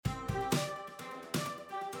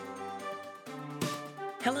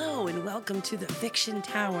Hello and welcome to the Fiction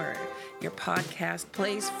Tower, your podcast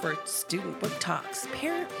place for student book talks,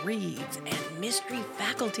 parent reads, and mystery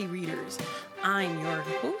faculty readers. I'm your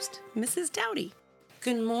host, Mrs. Dowdy.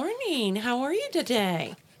 Good morning. How are you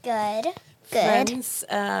today? Good. Friends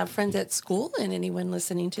at school and anyone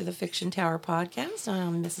listening to the Fiction Tower podcast.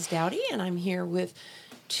 I'm Mrs. Dowdy, and I'm here with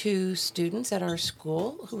two students at our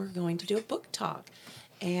school who are going to do a book talk.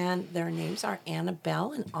 And their names are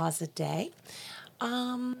Anabel and Azadeh.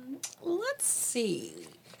 Let's see.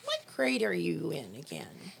 What grade are you in again?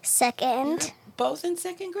 Second. You're both in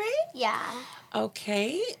second grade? Yeah.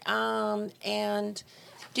 Okay. And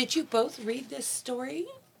did you both read this story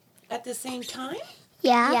at the same time?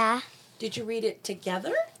 Yeah. Yeah. Did you read it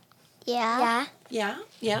together? Yeah. Yeah.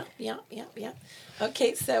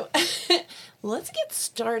 Okay, so let's get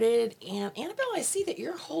started. And Anabel, I see that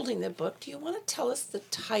you're holding the book. Do you want to tell us the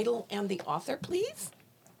title and the author, please?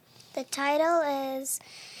 The title is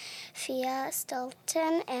Thea,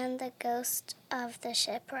 Stilton, and the Ghost of the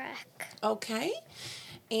Shipwreck. Okay.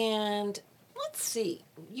 And let's see.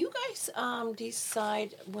 You guys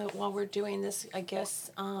decide while we're doing this, I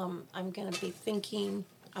guess I'm going to be thinking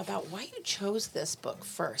about why you chose this book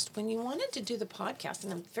first. When you wanted to do the podcast,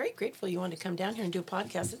 and I'm very grateful you wanted to come down here and do a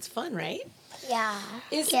podcast. It's fun, right? Yeah.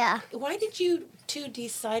 Why did you two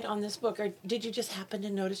decide on this book? Or did you just happen to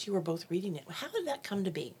notice you were both reading it? How did that come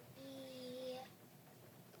to be? We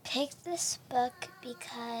picked this book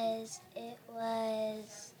because it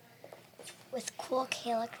was with cool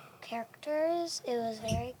characters. It was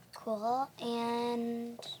very cool,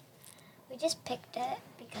 and we just picked it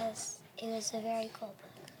because it was a very cool book.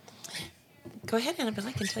 Go ahead, Anabel.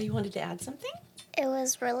 I can tell you wanted to add something. It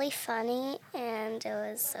was really funny, and it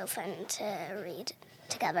was so fun to read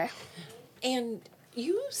together. And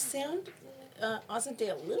you sound,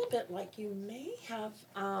 Azadeh, a little bit like you may have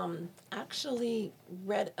actually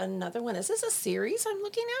read another one. Is this a series I'm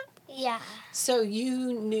looking at? Yeah. So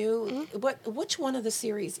you knew, which one of the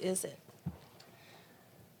series is it?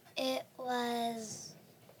 It was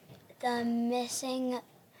The Missing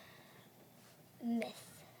Myth.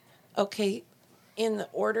 Okay. In the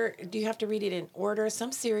order, do you have to read it in order?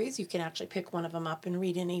 Some series, you can actually pick one of them up and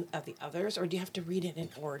read any of the others, or do you have to read it in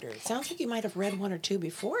order? It sounds like you might have read one or two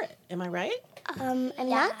before it. Am I right? I'm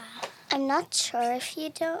not sure if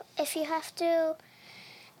you have to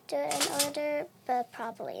do it in order, but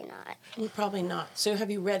probably not. Probably not. So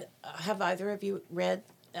have either of you read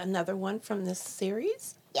another one from this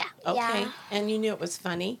series? Yeah. Okay. Yeah. And you knew it was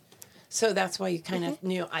funny? So that's why you kind of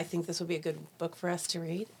knew, I think this will be a good book for us to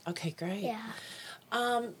read? Okay, great. Yeah.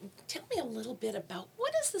 Tell me a little bit about,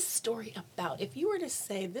 what is the story about? If you were to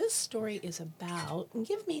say this story is about, and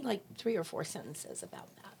give me like 3 or 4 sentences about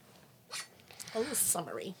that. A little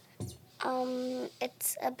summary.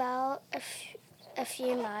 It's about a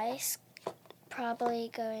few mice probably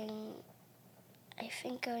going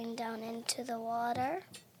down into the water.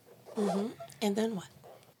 Mm-hmm. And then what?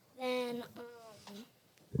 Then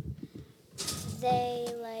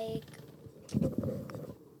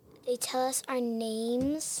they tell us our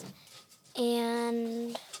names,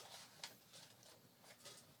 and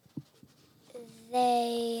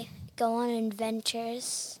they go on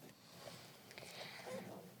adventures.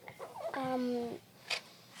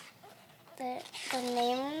 The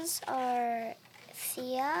names are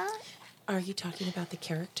Thea. Are you talking about the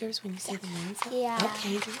characters when you say the names? Yeah.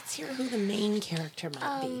 Okay, let's hear who the main character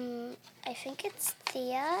might be. I think it's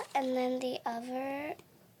Thea, and then the others,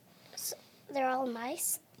 they're all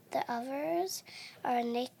mice. The others are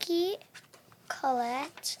Nikki,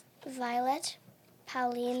 Colette, Violet,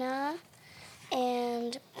 Paulina,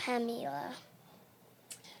 and Pamela.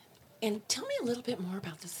 And tell me a little bit more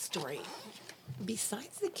about the story.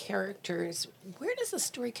 Besides the characters, where does the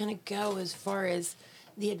story kind of go as far as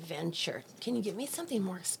the adventure? Can you give me something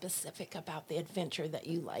more specific about the adventure that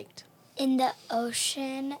you liked? In the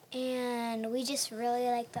ocean, and we just really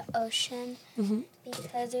like the ocean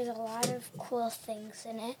because there's a lot of cool things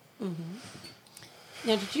in it. Mm-hmm.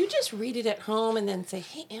 Now, did you just read it at home and then say,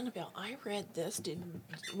 hey, Anabel, I read this.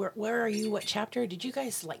 Where are you? What chapter? Did you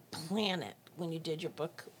guys plan it when you did your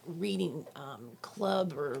book reading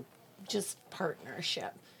club or just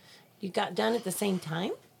partnership? You got done at the same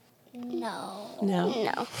time? No.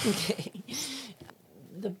 Okay.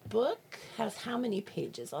 The book has how many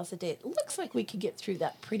pages, Azadeh? It looks like we could get through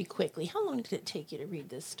that pretty quickly. How long did it take you to read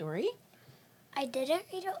this story? I didn't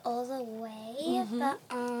read it all the way, but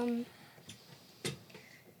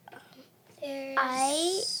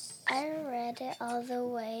I read it all the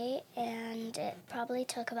way, and it probably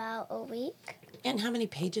took about a week. And how many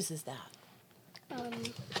pages is that?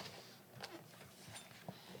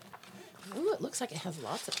 it looks like it has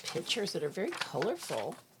lots of pictures that are very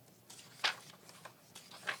colorful.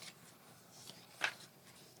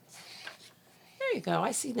 There you go.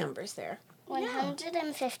 I see numbers there.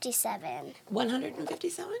 157.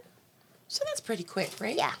 157? So that's pretty quick,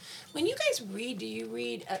 right? Yeah. When you guys read, do you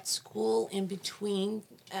read at school in between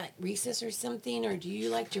at recess or something, or do you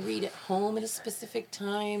like to read at home at a specific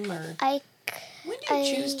time, or when do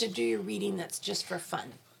you choose to do your reading that's just for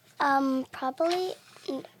fun? Probably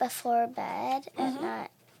before bed and not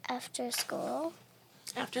after school.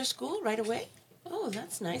 After school, right away? Oh,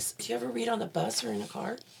 that's nice. Do you ever read on the bus or in a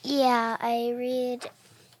car? Yeah, I read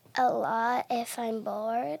a lot if I'm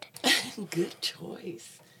bored. Good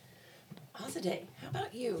choice. Azadeh, how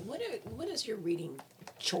about you? What is your reading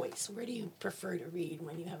choice? Where do you prefer to read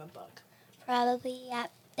when you have a book? Probably at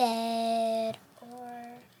bed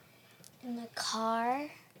or in the car.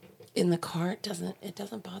 In the car, it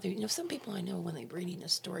doesn't bother you. You know, some people I know when they're reading a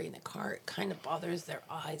story in the car, it kind of bothers their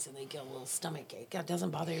eyes and they get a little stomach ache. That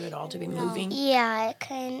doesn't bother you at all to be moving? Yeah, it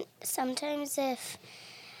can. Sometimes if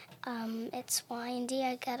it's windy,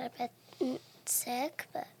 I get a bit sick,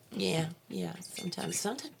 but... Yeah. Sometimes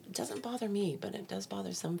it doesn't bother me, but it does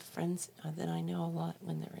bother some friends that I know a lot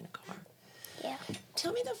when they're in a car. Yeah.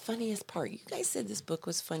 Tell me the funniest part. You guys said this book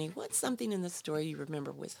was funny. What's something in the story you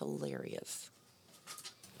remember was hilarious?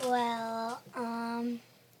 Well, we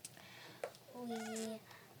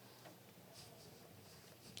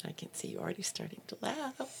I can see you already starting to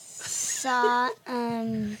laugh. saw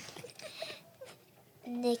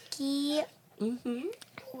Nikki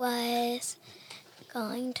was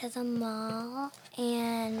going to the mall,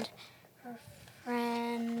 and her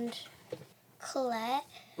friend Colette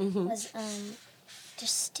was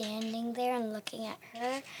just standing there and looking at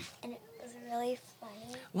her, and it was really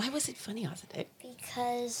funny. Why was it funny, Azadeh?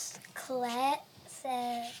 Because Colette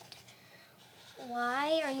said,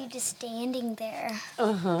 "Why are you just standing there?"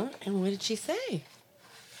 And what did she say?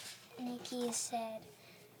 Nikki said,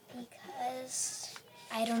 "Because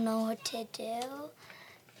I don't know what to do."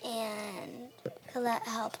 And Colette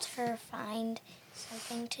helped her find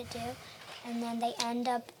something to do. And then they end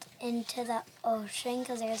up into the ocean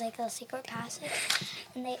because there's like a secret passage.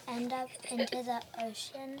 And they end up into the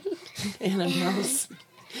ocean. And a mouse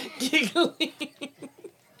giggling.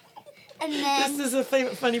 And then... This is a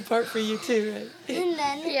funny part for you too, right? And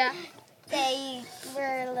then they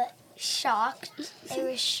were shocked. They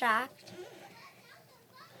were shocked.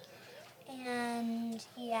 And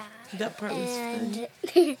yeah. That part was funny.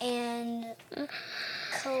 And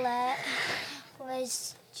Colette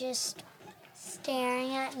was just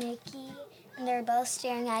staring at Nikki, and they were both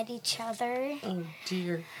staring at each other. Oh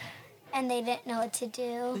dear. And they didn't know what to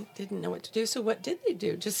do. They didn't know what to do. So what did they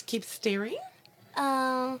do? Just keep staring?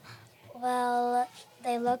 Well,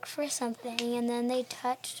 they looked for something, and then they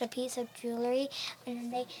touched a piece of jewelry, and then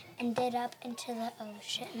they ended up into the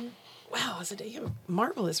ocean. Wow, Azadeh, you have a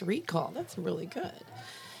marvelous recall. That's really good.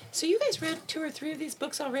 So you guys read 2 or 3 of these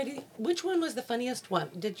books already. Which one was the funniest one?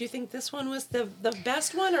 Did you think this one was the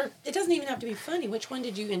best one? Or it doesn't even have to be funny. Which one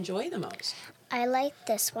did you enjoy the most? I liked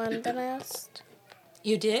this one the most.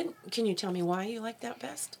 You did? Can you tell me why you liked that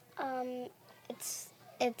best?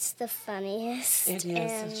 It's the funniest. It is,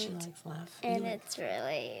 and she likes laughing. And it's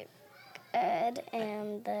really good,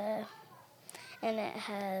 and it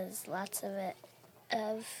has lots of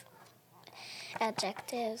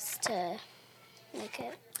adjectives to make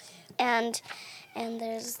it, and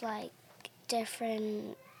there's like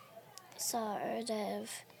different sort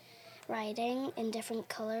of writing in different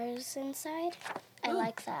colors inside. I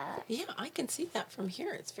like that. Yeah, I can see that from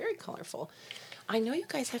here. It's very colorful. I know you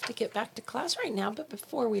guys have to get back to class right now, but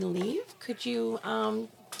before we leave, could you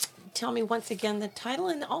tell me once again the title,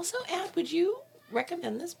 and also add, would you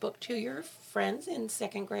recommend this book to your friends in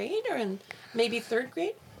 2nd grade or in maybe 3rd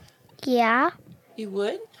grade? Yeah. You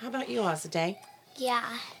would? How about you, Azadeh?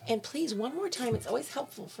 Yeah. And please, one more time, it's always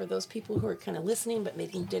helpful for those people who are kind of listening but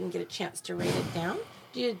maybe didn't get a chance to write it down.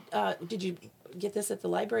 Did you get this at the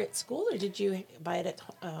library at school, or did you buy it at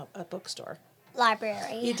a bookstore?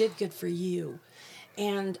 Library. You did. Good for you.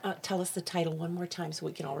 And tell us the title one more time so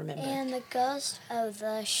we can all remember. And the Ghost of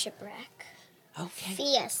the Shipwreck. Okay.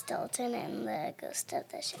 Thea, Stilton, and the Ghost of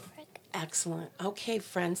the Shipwreck. Excellent. Okay,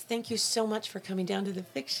 friends, thank you so much for coming down to the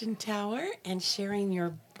Fiction Tower and sharing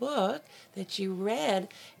your book that you read.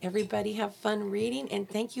 Everybody have fun reading, and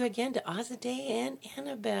thank you again to Azadeh and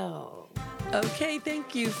Anabel. Okay,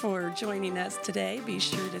 thank you for joining us today. Be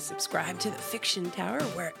sure to subscribe to the Fiction Tower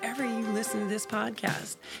wherever you listen to this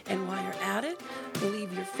podcast. And while you're at it,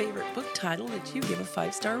 leave your favorite book title that you give a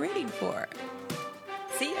 5-star rating for.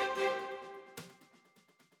 See ya.